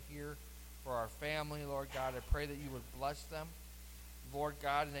for our family, Lord God. I pray that you would bless them, Lord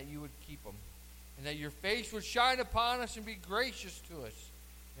God, and that you would keep them. And that your face would shine upon us and be gracious to us.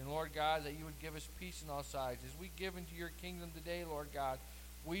 And Lord God, that you would give us peace on all sides. As we give into your kingdom today, Lord God,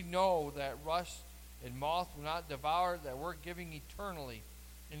 we know that rust and moth will not devour, that we're giving eternally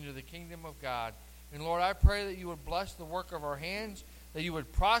into the kingdom of God. And Lord, I pray that you would bless the work of our hands, that you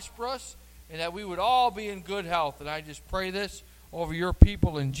would prosper us, and that we would all be in good health. And I just pray this over your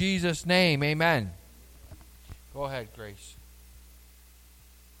people in Jesus' name. Amen. Go ahead, Grace.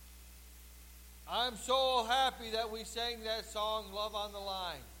 I'm so happy that we sang that song, Love on the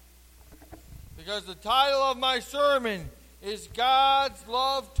Line. Because the title of my sermon is God's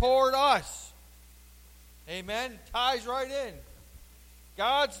Love Toward Us. Amen. It ties right in.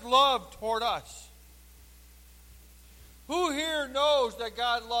 God's love toward us. Who here knows that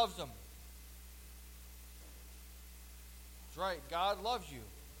God loves them? That's right. God loves you.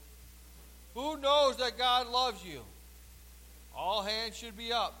 Who knows that God loves you? All hands should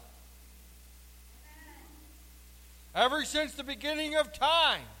be up. Ever since the beginning of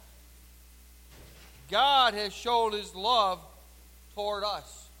time, God has showed his love toward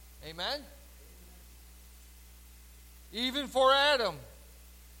us. Amen? Even for Adam.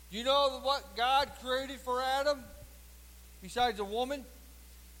 Do you know what God created for Adam? Besides a woman?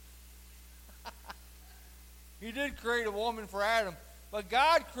 He did create a woman for Adam. But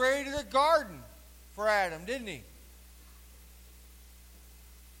God created a garden for Adam, didn't he?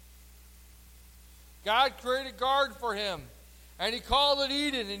 God created a garden for him. And he called it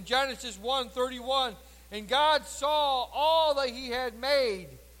Eden in Genesis 1:31. And God saw all that he had made,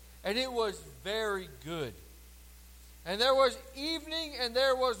 and it was very good. And there was evening and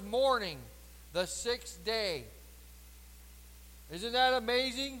there was morning, the sixth day. Isn't that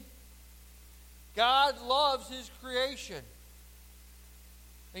amazing? God loves his creation.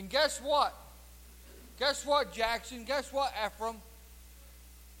 And guess what? Guess what, Jackson? Guess what, Ephraim?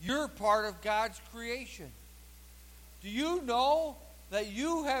 You're part of God's creation. Do you know that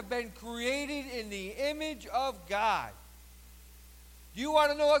you have been created in the image of God? Do you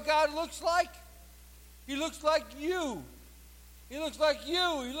want to know what God looks like? He looks like you. He looks like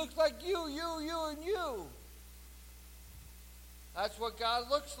you. He looks like you, and you. That's what God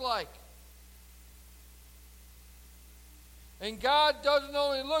looks like. And God doesn't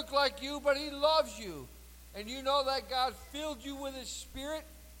only look like you, but he loves you. And you know that God filled you with his Spirit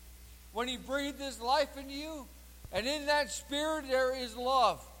when he breathed his life into you. And in that Spirit there is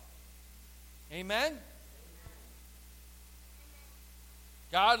love. Amen?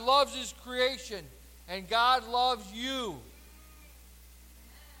 God loves his creation. And God loves you.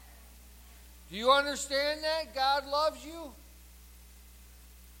 Do you understand that? God loves you.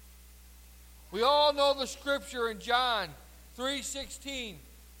 We all know the scripture in John 3:16.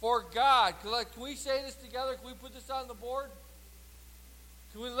 For God, can we say this together? Can we put this on the board?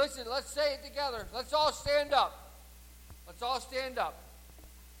 Can we listen? Let's say it together. Let's all stand up. Let's all stand up.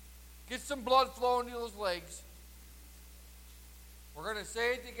 Get some blood flowing to those legs. We're going to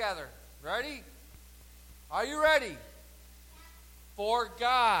say it together. Ready? Are you ready? For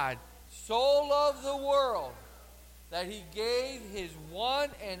God so loved the world that he gave his one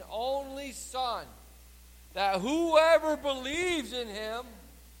and only Son, that whoever believes in him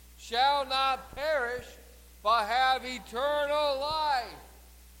shall not perish, but have eternal life.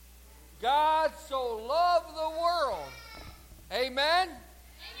 God so loved the world. Amen?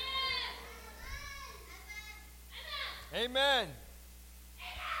 Amen. Amen.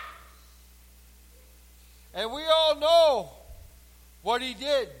 And we all know what he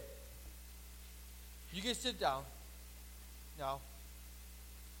did. You can sit down. No.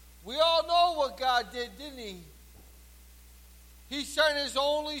 We all know what God did, didn't he? He sent his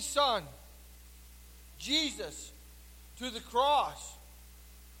only Son, Jesus, to the cross.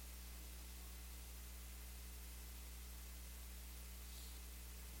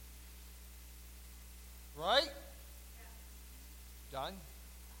 Right? Done?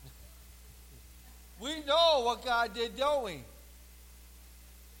 We know what God did, don't we?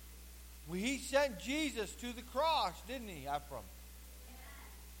 He sent Jesus to the cross, didn't he, Ephraim?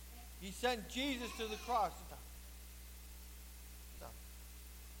 He sent Jesus to the cross.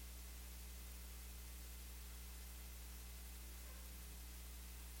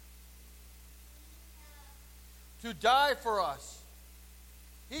 To die for us.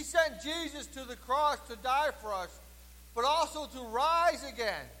 He sent Jesus to the cross to die for us, but also to rise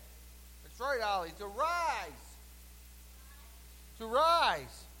again. That's right, Ollie. To rise. To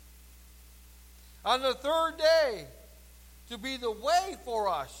rise. On the third day, to be the way for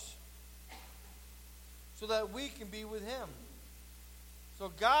us, so that we can be with him.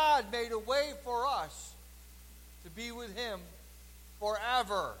 So God made a way for us to be with him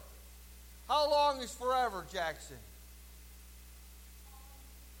forever. How long is forever, Jackson?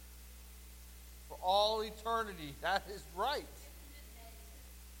 For all eternity. That is right.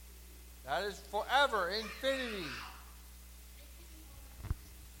 That is forever, infinity.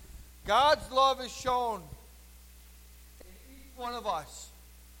 God's love is shown in each one of us.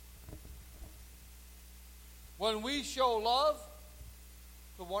 When we show love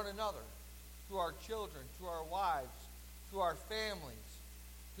to one another, to our children, to our wives, to our families,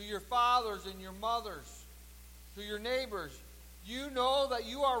 to your fathers and your mothers, to your neighbors, you know that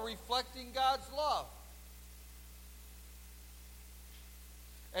you are reflecting God's love.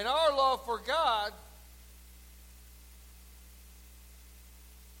 And our love for God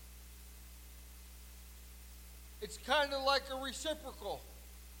it's kind of like a reciprocal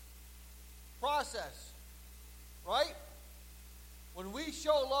process, right? When we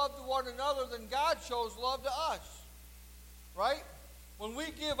show love to one another, then God shows love to us, right? When we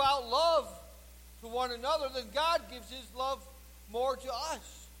give out love to one another, then God gives his love more to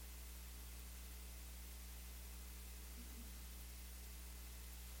us.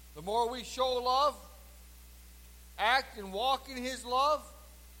 The more we show love, act and walk in his love,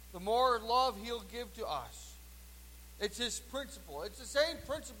 the more love he'll give to us. It's his principle. It's the same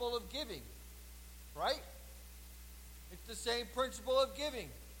principle of giving, right? It's the same principle of giving.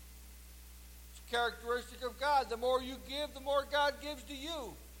 It's a characteristic of God. The more you give, the more God gives to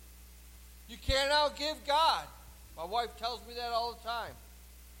you. You can't outgive God. My wife tells me that all the time.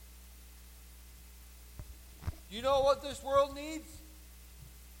 You know what this world needs?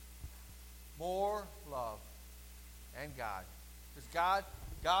 More love and God. Because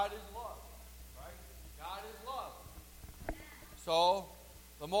God is love. Right? God is love. So,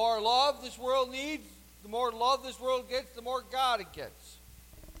 the more love this world needs, the more love this world gets, the more God it gets.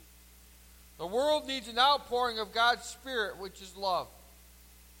 The world needs an outpouring of God's Spirit, which is love.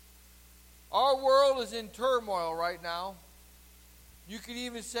 Our world is in turmoil right now. You could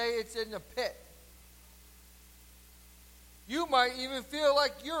even say it's in a pit. You might even feel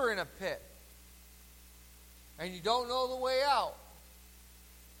like you're in a pit. And you don't know the way out.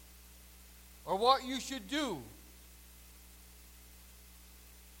 Or what you should do.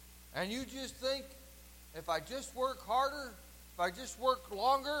 And you just think, if I just work harder, if I just work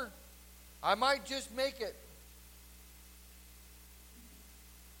longer, I might just make it.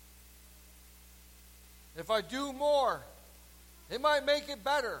 If I do more, it might make it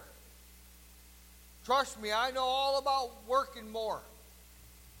better. Trust me, I know all about working more.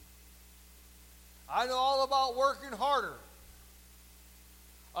 I know all about working harder.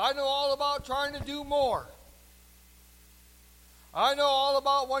 I know all about trying to do more. I know all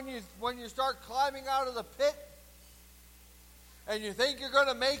about when you start climbing out of the pit and you think you're going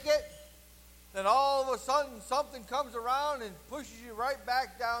to make it, then all of a sudden something comes around and pushes you right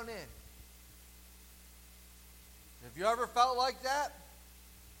back down in. Have you ever felt like that?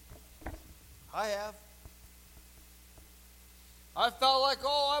 I have. I felt like,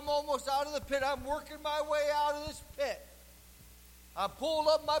 I'm almost out of the pit. I'm working my way out of this pit. I'm pulling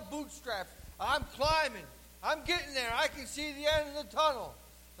up my bootstraps. I'm climbing. I'm getting there. I can see the end of the tunnel.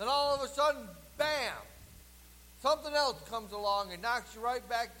 Then all of a sudden, bam, something else comes along and knocks you right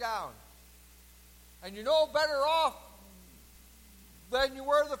back down. And you're no better off than you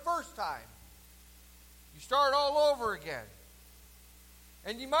were the first time. You start all over again.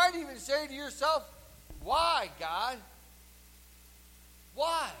 And you might even say to yourself, why, God?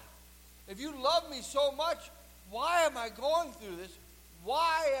 Why? If you love me so much, why am I going through this?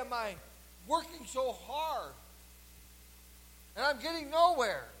 Why am I working so hard? And I'm getting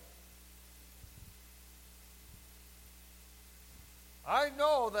nowhere. I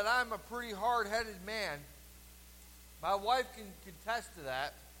know that I'm a pretty hard-headed man. My wife can contest to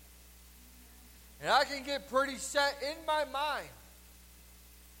that. And I can get pretty set in my mind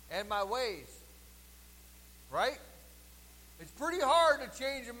and my ways. Right? It's pretty hard to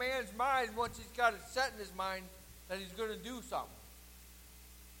change a man's mind once he's got it set in his mind that he's going to do something.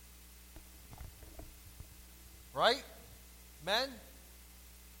 Right? Men?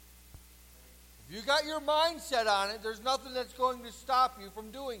 If you got your mind set on it, there's nothing that's going to stop you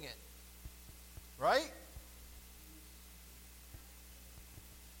from doing it. Right?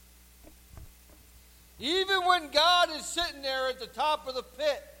 Even when God is sitting there at the top of the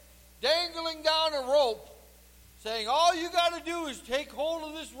pit, dangling down a rope, saying, all you got to do is take hold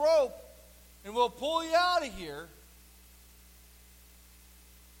of this rope and we'll pull you out of here.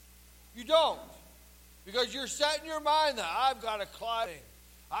 You don't. Because you're setting your mind that I've got to climb.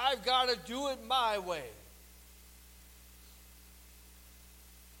 I've got to do it my way.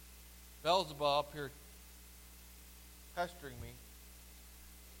 Beelzebub up here pestering me.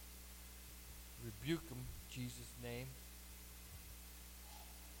 Rebuke him in Jesus' name.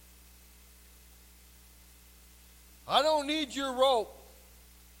 I don't need your rope.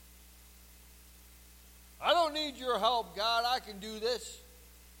 I don't need your help, God. I can do this.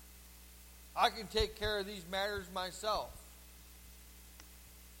 I can take care of these matters myself.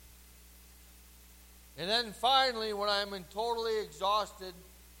 And then finally, when I'm totally exhausted,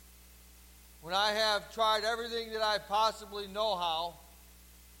 when I have tried everything that I possibly know how,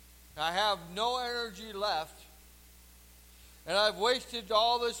 I have no energy left, and I've wasted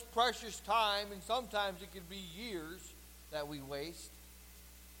all this precious time, and sometimes it could be years that we waste,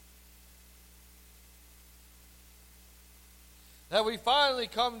 that we finally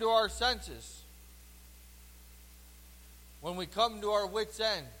come to our senses, when we come to our wits'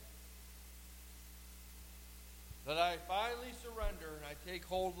 end, that I finally surrender and I take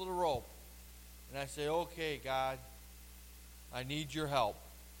hold of the rope and I say, okay, God, I need your help.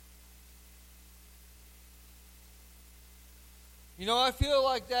 You know, I feel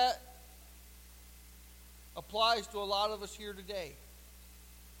like that applies to a lot of us here today.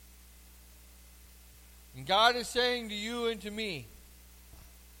 And God is saying to you and to me,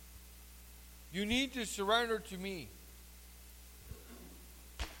 you need to surrender to me.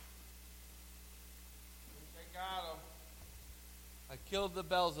 I killed the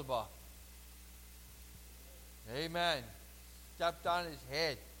Beelzebub. Amen. Stepped on his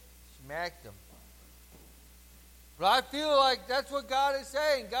head. Smacked him. But I feel like that's what God is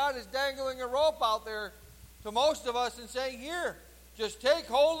saying. God is dangling a rope out there to most of us and saying, here, just take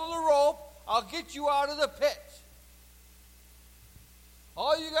hold of the rope. I'll get you out of the pit.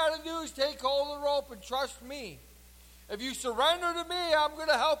 All you got to do is take hold of the rope and trust me. If you surrender to me, I'm going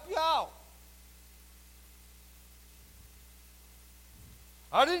to help you out.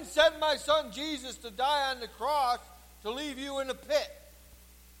 I didn't send my son Jesus to die on the cross to leave you in a pit.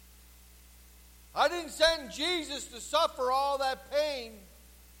 I didn't send Jesus to suffer all that pain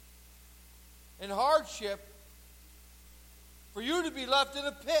and hardship for you to be left in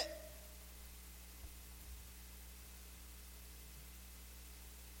a pit.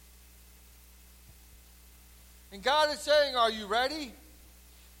 And God is saying, are you ready?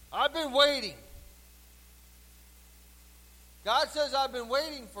 I've been waiting. God says, I've been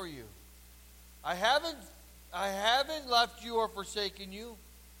waiting for you. I haven't left you or forsaken you.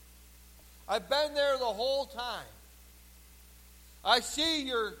 I've been there the whole time. I see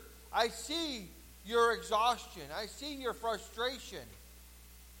your exhaustion. I see your frustration.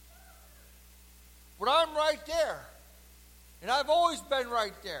 But I'm right there. And I've always been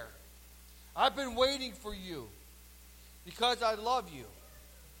right there. I've been waiting for you because I love you.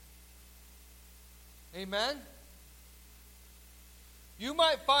 Amen? You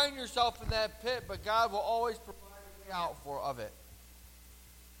might find yourself in that pit, but God will always provide a way out of it.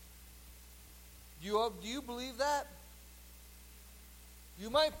 Do you believe that?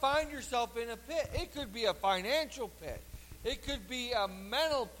 You might find yourself in a pit. It could be a financial pit. It could be a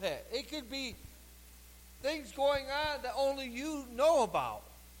mental pit. It could be things going on that only you know about.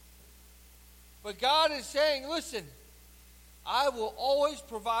 But God is saying, listen, I will always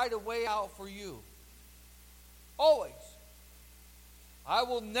provide a way out for you. Always. I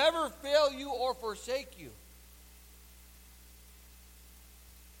will never fail you or forsake you.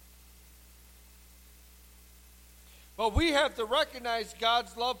 But we have to recognize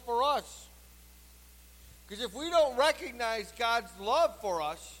God's love for us. Because if we don't recognize God's love for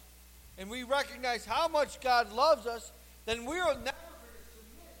us, and we recognize how much God loves us, then we are never going to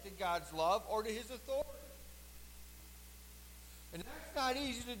submit to God's love or to His authority. And that's not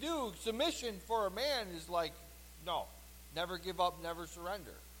easy to do. Submission for a man is like, no. Never give up, never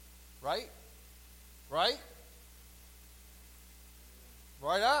surrender. Right? Right?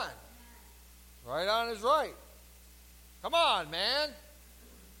 Right on. Right on is right. Come on, man.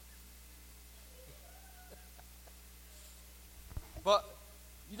 But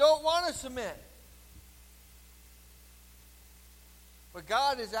you don't want to submit. But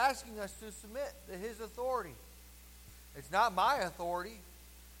God is asking us to submit to His authority. It's not my authority.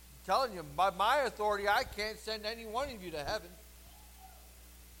 I'm telling you, by my authority, I can't send any one of you to heaven.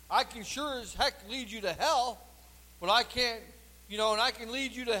 I can sure as heck lead you to hell, but I can't, and I can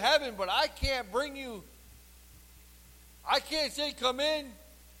lead you to heaven, but I can't bring you, I can't say, come in,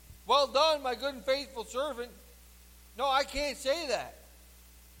 well done, my good and faithful servant. No, I can't say that.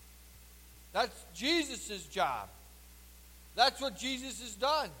 That's Jesus' job. That's what Jesus has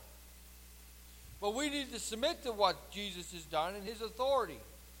done. But we need to submit to what Jesus has done and His authority.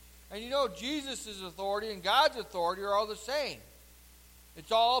 And Jesus' authority and God's authority are all the same.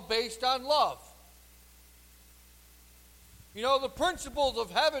 It's all based on love. You know, the principles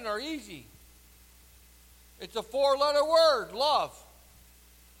of heaven are easy. It's a 4-letter word, love.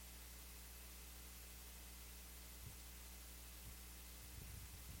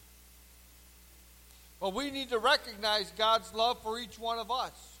 But we need to recognize God's love for each one of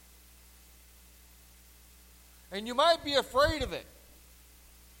us. And you might be afraid of it.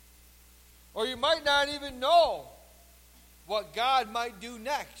 Or you might not even know what God might do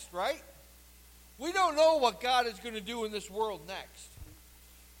next, right? We don't know what God is going to do in this world next.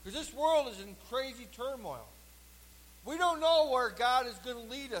 Because this world is in crazy turmoil. We don't know where God is going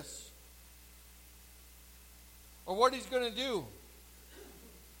to lead us. Or what He's going to do.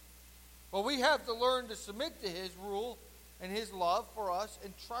 But we have to learn to submit to His rule and His love for us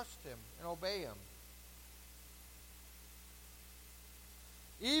and trust Him and obey Him.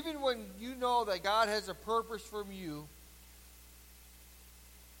 Even when you know that God has a purpose from you,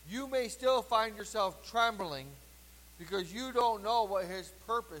 you may still find yourself trembling because you don't know what His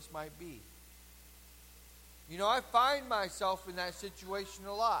purpose might be. You know, I find myself in that situation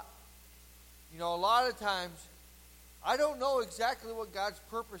a lot. You know, a lot of times, I don't know exactly what God's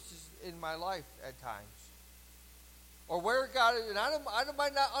purpose is in my life at times. Or where God is, and I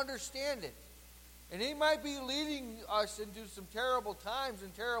might not understand it. And He might be leading us into some terrible times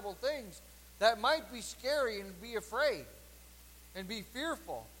and terrible things that might be scary and be afraid and be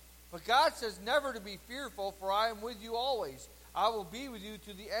fearful. But God says never to be fearful, for I am with you always. I will be with you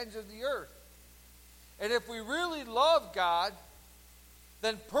to the ends of the earth. And if we really love God,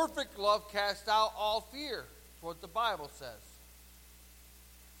 then perfect love casts out all fear. That's what the Bible says.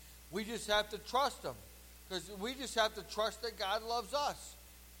 We just have to trust Him. Because we just have to trust that God loves us.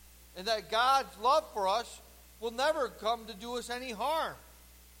 And that God's love for us will never come to do us any harm.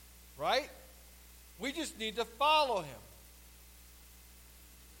 Right? We just need to follow Him.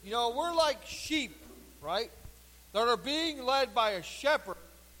 You know, we're like sheep, right? That are being led by a shepherd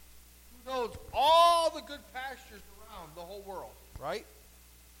who knows all the good pastures around the whole world, right?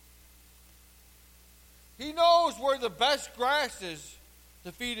 He knows where the best grass is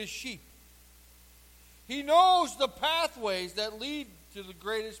to feed His sheep. He knows the pathways that lead to the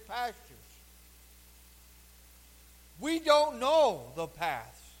greatest pastures. We don't know the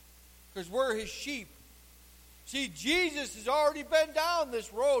paths because we're His sheep. See, Jesus has already been down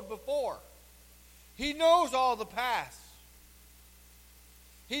this road before. He knows all the paths.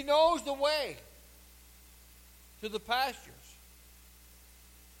 He knows the way to the pastures.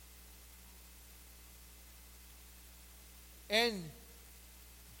 And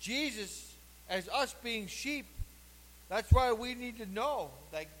Jesus, as us being sheep, that's why we need to know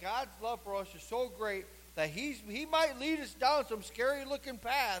that God's love for us is so great that He might lead us down some scary looking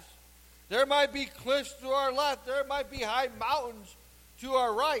paths. There might be cliffs to our left. There might be high mountains to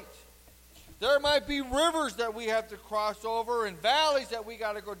our right. There might be rivers that we have to cross over and valleys that we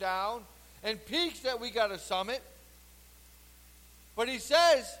got to go down and peaks that we got to summit. But He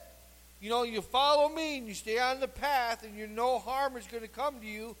says, you know, you follow me and you stay on the path and you know harm is going to come to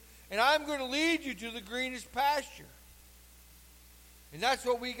you and I'm going to lead you to the greenest pasture. And that's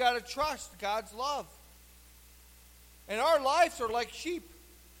what we got to trust, God's love. And our lives are like sheep.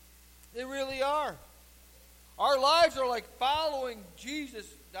 They really are. Our lives are like following Jesus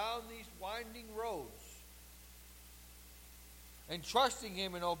down these winding roads and trusting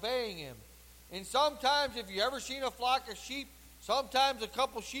Him and obeying Him. And sometimes, if you ever seen a flock of sheep, sometimes a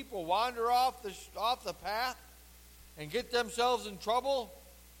couple sheep will wander off the path and get themselves in trouble,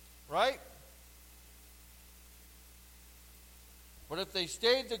 right? But if they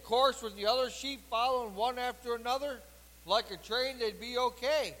stayed the course with the other sheep following one after another, like a train, they'd be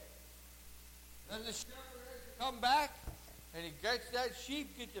okay. Then the shepherd has to come back, and he gets that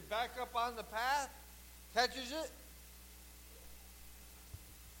sheep, gets it back up on the path, catches it.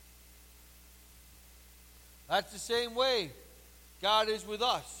 That's the same way God is with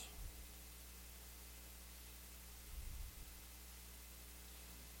us.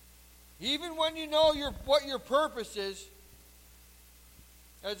 Even when you know what your purpose is,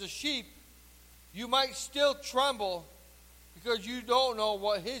 as a sheep, you might still tremble because you don't know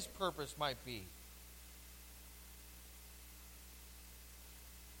what His purpose might be.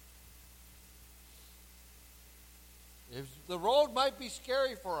 The road might be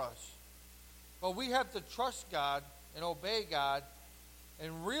scary for us, but we have to trust God and obey God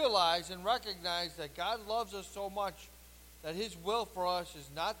and realize and recognize that God loves us so much that His will for us is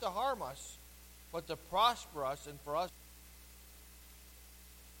not to harm us, but to prosper us and for us.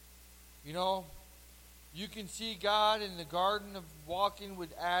 You know, you can see God in the garden of walking with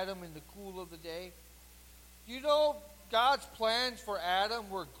Adam in the cool of the day. You know, God's plans for Adam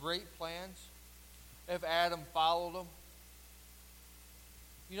were great plans if Adam followed them.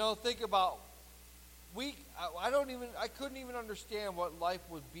 You know, think about I couldn't even understand what life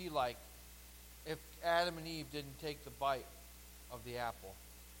would be like if Adam and Eve didn't take the bite of the apple.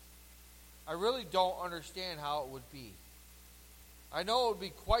 I really don't understand how it would be. I know it would be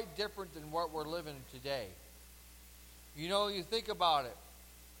quite different than what we're living today. You know, you think about it.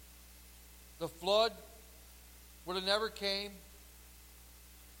 The flood would have never came.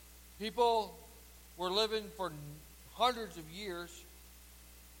 People were living for hundreds of years,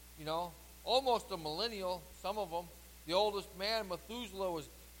 you know, almost a millennial, some of them. The oldest man, Methuselah, was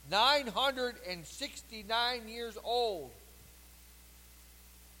 969 years old.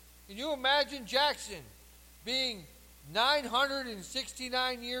 Can you imagine Jackson being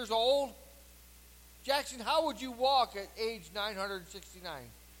 969 years old? Jackson, how would you walk at age 969?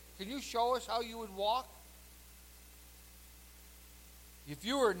 Can you show us how you would walk? If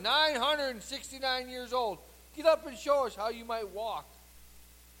you were 969 years old, get up and show us how you might walk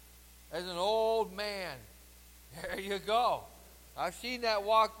as an old man. There you go. I've seen that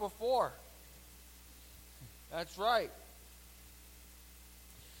walk before. That's right.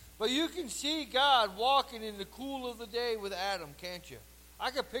 But you can see God walking in the cool of the day with Adam, can't you?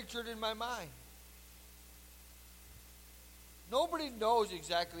 I can picture it in my mind. Nobody knows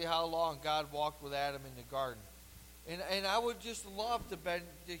exactly how long God walked with Adam in the garden. And I would just love to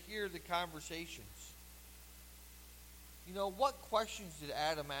hear the conversations. You know, what questions did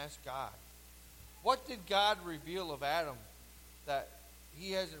Adam ask God? What did God reveal of Adam that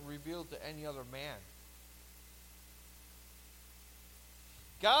he hasn't revealed to any other man?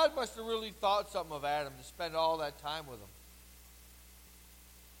 God must have really thought something of Adam to spend all that time with him.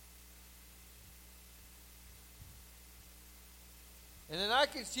 And then I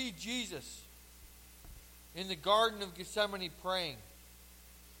can see Jesus in the Garden of Gethsemane praying.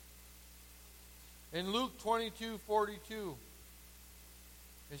 In Luke 22:42,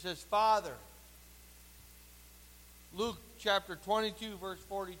 it says, Father. Luke chapter 22, verse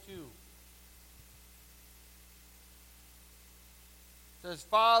 42. It says,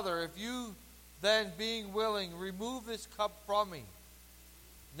 Father, if you then, being willing, remove this cup from me.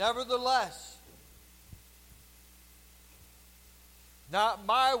 Nevertheless, not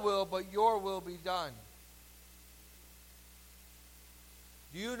my will, but your will be done.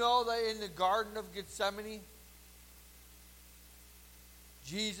 Do you know that in the Garden of Gethsemane,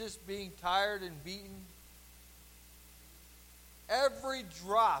 Jesus being tired and beaten, every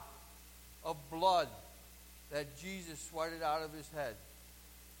drop of blood that Jesus sweated out of his head.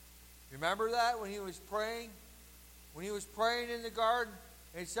 Remember that when he was praying? When he was praying in the garden,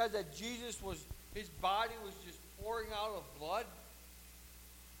 and it said that his body was just pouring out of blood?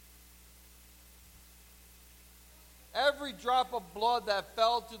 Every drop of blood that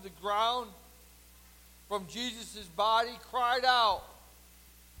fell to the ground from Jesus' body cried out,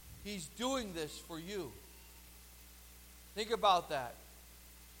 He's doing this for you. Think about that.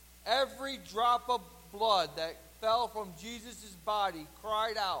 Every drop of blood that fell from Jesus' body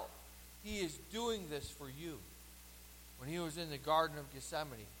cried out, He is doing this for you. When he was in the Garden of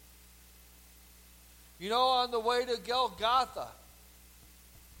Gethsemane. You know, on the way to Golgotha.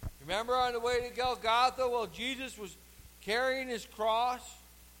 Remember on the way to Golgotha? Well, Jesus was carrying his cross.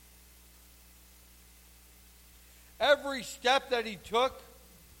 Every step that he took,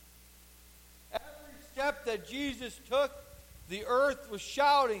 every step that Jesus took, the earth was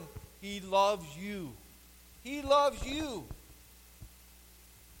shouting, He loves you. He loves you.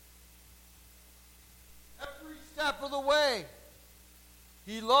 Every step of the way,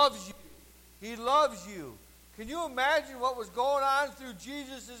 He loves you. He loves you. Can you imagine what was going on through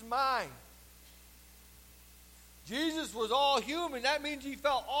Jesus' mind? Jesus was all human. That means he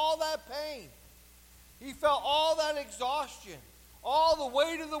felt all that pain. He felt all that exhaustion. All the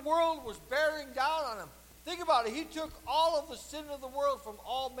weight of the world was bearing down on him. Think about it. He took all of the sin of the world from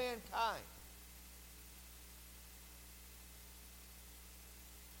all mankind.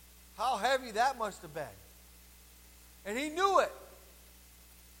 How heavy that must have been. And he knew it.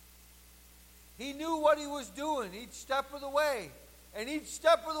 He knew what he was doing each step of the way. And each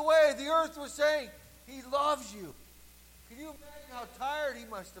step of the way, the earth was saying, He loves you. Can you imagine how tired he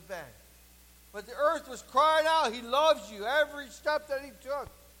must have been? But the earth was crying out, He loves you. Every step that he took,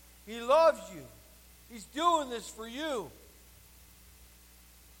 He loves you. He's doing this for you.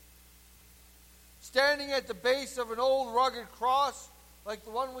 Standing at the base of an old rugged cross, like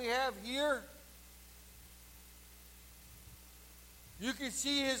the one we have here, you can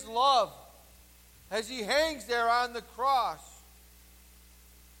see His love as He hangs there on the cross.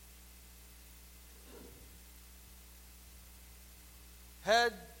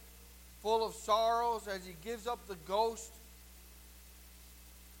 head full of sorrows as he gives up the ghost.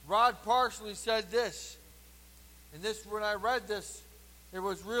 Rod Parsley said this, and this, when I read this, it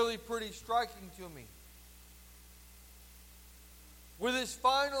was really pretty striking to me. With his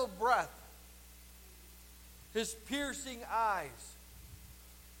final breath, his piercing eyes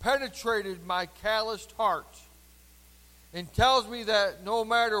penetrated my calloused heart and tells me that no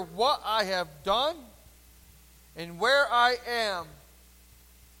matter what I have done and where I am,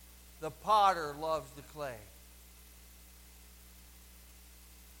 the potter loves the clay.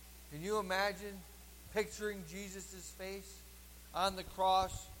 Can you imagine picturing Jesus' face on the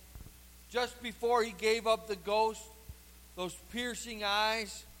cross just before he gave up the ghost? Those piercing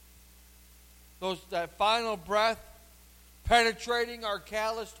eyes, that final breath penetrating our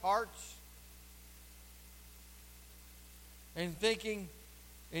calloused hearts, and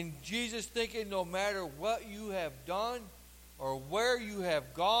Jesus thinking, no matter what you have done or where you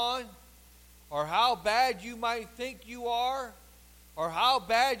have gone or how bad you might think you are or how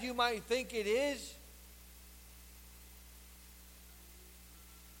bad you might think it is,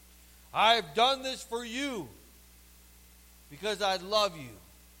 I have done this for you because I love you,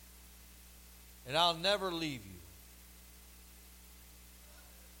 and I'll never leave you.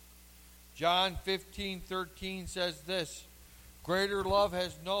 John 15:13 says this, greater love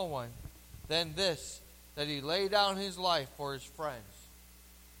has no one than this, that he lay down his life for his friends.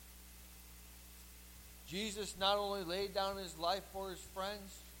 Jesus not only laid down his life for his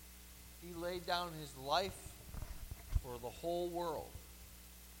friends, he laid down his life for the whole world.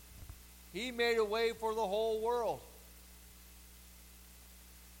 He made a way for the whole world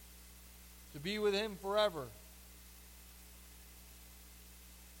to be with him forever.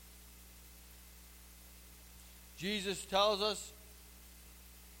 Jesus tells us,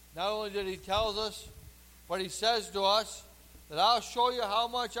 not only did he tell us, but he says to us that I'll show you how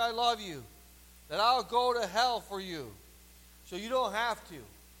much I love you, that I'll go to hell for you, so you don't have to.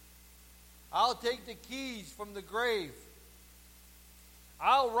 I'll take the keys from the grave.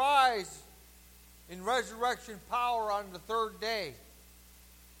 I'll rise in resurrection power on the third day.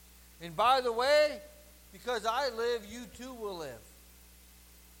 And by the way, because I live, you too will live.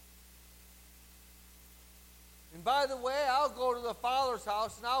 And by the way, I'll go to the Father's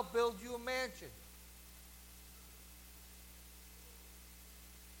house and I'll build you a mansion.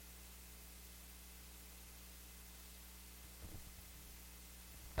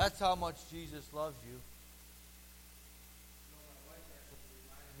 That's how much Jesus loves you. My wife actually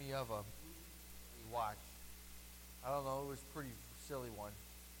reminded me of a movie watch. I don't know, it was a pretty silly one.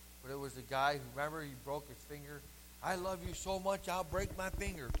 But it was a guy who, remember, he broke his finger. I love you so much, I'll break my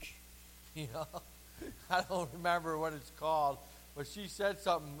finger. You know? I don't remember what it's called. But she said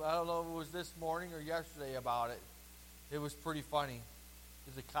something, I don't know if it was this morning or yesterday about it. It was pretty funny.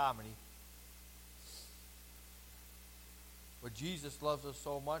 It was a comedy. But Jesus loves us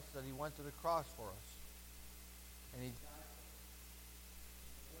so much that he went to the cross for us. And he died.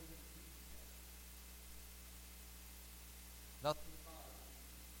 Nothing.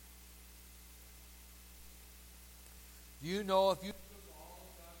 Do you know if you took all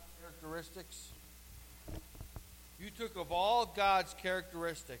of God's characteristics, of all God's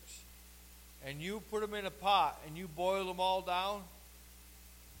characteristics, and you put them in a pot and you boil them all down,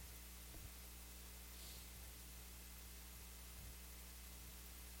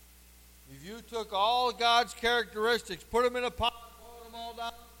 if you took all God's characteristics, put them in a pot, boil them all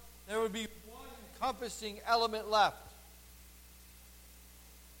down, there would be one encompassing element left.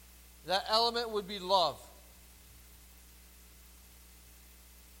 That element would be love.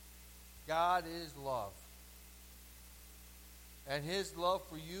 God is love. And his love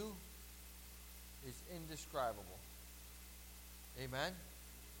for you is indescribable. Amen?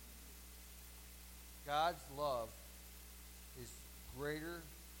 God's love is greater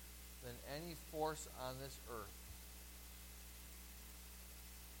than any force on this earth.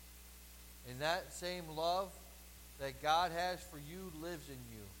 And that same love that God has for you lives in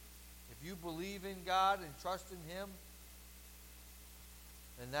you. If you believe in God and trust in him,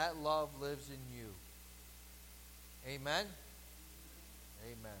 then that love lives in you. Amen?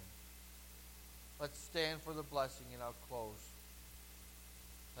 Amen. Let's stand for the blessing and I'll close.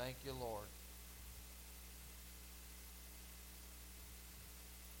 Thank you, Lord.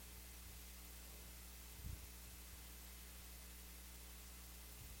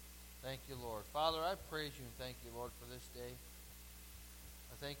 Thank you, Lord. Father, I praise you and thank you, Lord, for this day.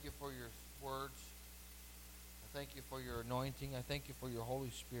 I thank you for your words. I thank you for your anointing. I thank you for your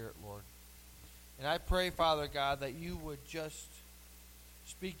Holy Spirit, Lord. And I pray, Father God, that you would just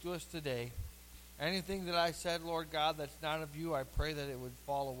speak to us today Anything that I said, Lord God, that's not of you, I pray that it would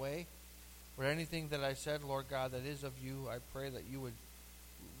fall away. But anything that I said, Lord God, that is of you, I pray that you would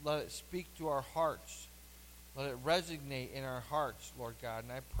let it speak to our hearts. Let it resonate in our hearts, Lord God.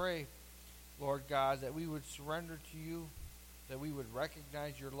 And I pray, Lord God, that we would surrender to you, that we would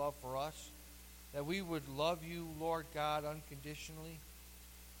recognize your love for us, that we would love you, Lord God, unconditionally,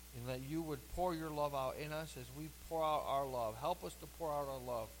 and that you would pour your love out in us as we pour out our love. Help us to pour out our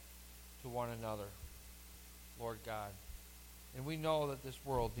love to one another, Lord God. And we know that this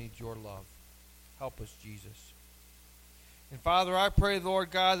world needs your love. Help us, Jesus. And Father, I pray,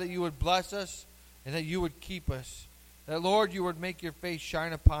 Lord God, that you would bless us and that you would keep us. That, Lord, you would make your face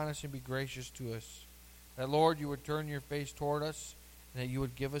shine upon us and be gracious to us. That, Lord, you would turn your face toward us and that you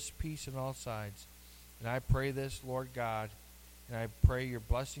would give us peace on all sides. And I pray this, Lord God, and I pray your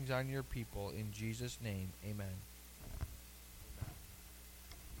blessings on your people in Jesus' name. Amen.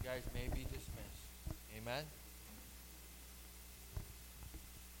 You guys may be dismissed. Amen.